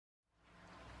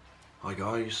Hi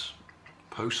guys,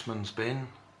 postman's bin.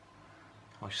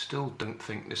 I still don't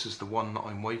think this is the one that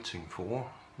I'm waiting for,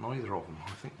 neither of them. I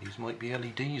think these might be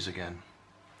LEDs again.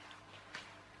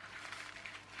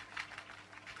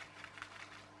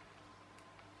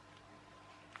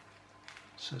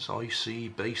 It says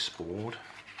IC baseboard.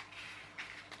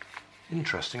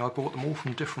 Interesting, I bought them all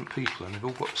from different people and they've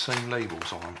all got the same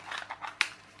labels on them.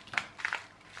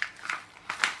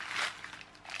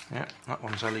 Yeah, that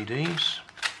one's LEDs.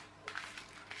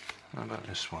 How about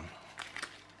this one?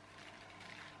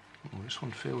 Oh, this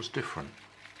one feels different.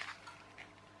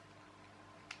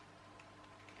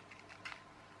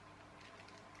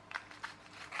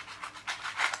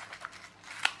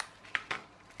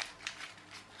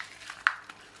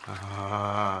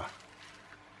 Ah,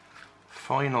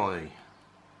 finally.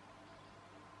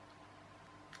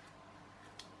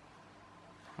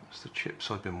 That's the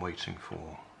chips I've been waiting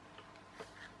for.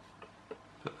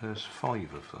 But there's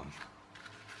 5 of them.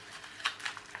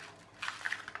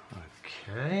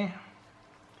 Okay.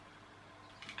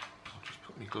 I'll just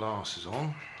put my glasses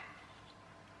on.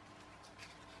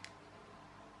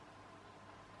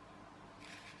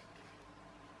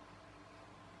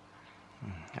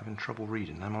 Having trouble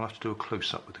reading them. I'll have to do a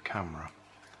close-up with the camera.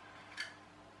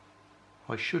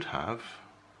 I should have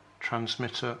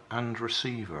transmitter and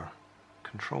receiver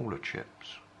controller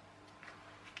chips,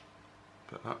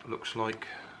 but that looks like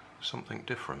something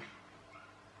different.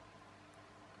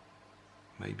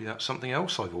 Maybe that's something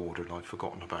else I've ordered I've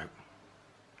forgotten about.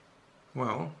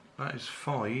 Well, that is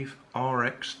 5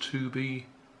 RX2B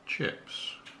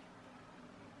chips.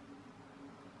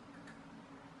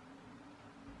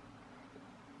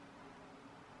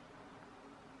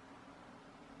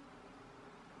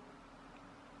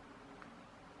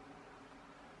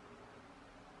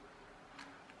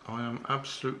 I am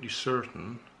absolutely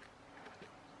certain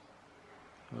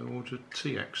I ordered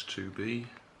TX2B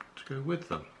to go with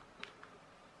them,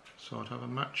 so I'd have a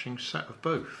matching set of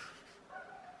both.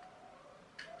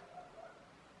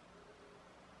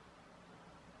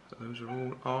 But those are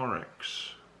all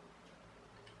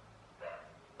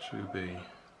RX2B.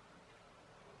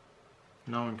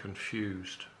 Now I'm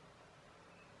confused.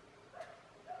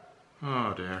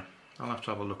 Oh dear, I'll have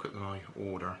to have a look at my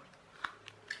order.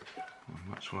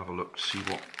 Let's have a look to see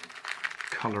what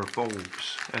colour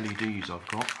bulbs, LEDs I've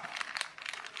got.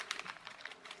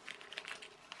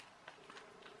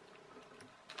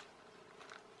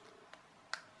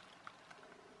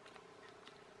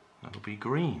 That'll be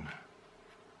green.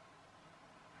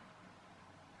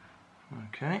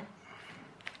 Okay.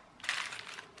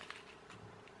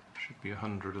 Should be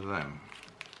 100 of them.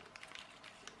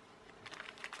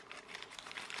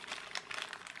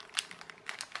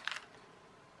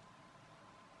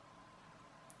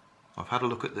 I've had a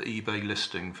look at the eBay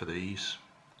listing for these,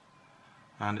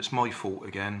 and it's my fault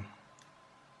again,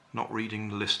 not reading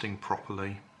the listing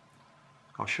properly.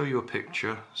 I'll show you a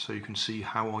picture so you can see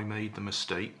how I made the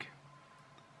mistake.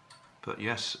 But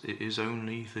yes, it is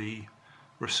only the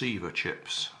receiver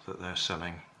chips that they're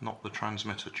selling, not the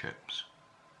transmitter chips.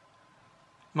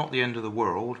 Not the end of the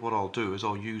world. What I'll do is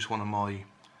I'll use one of my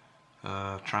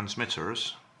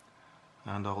transmitters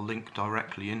and I'll link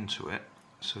directly into it,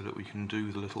 so that we can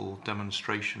do the little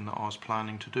demonstration that I was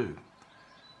planning to do.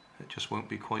 It just won't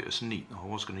be quite as neat. I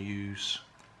was going to use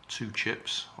 2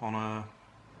 chips on a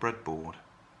breadboard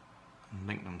and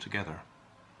link them together,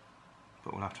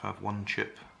 but we'll have to have 1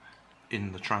 chip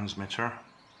in the transmitter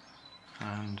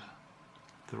and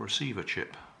the receiver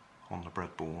chip on the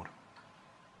breadboard.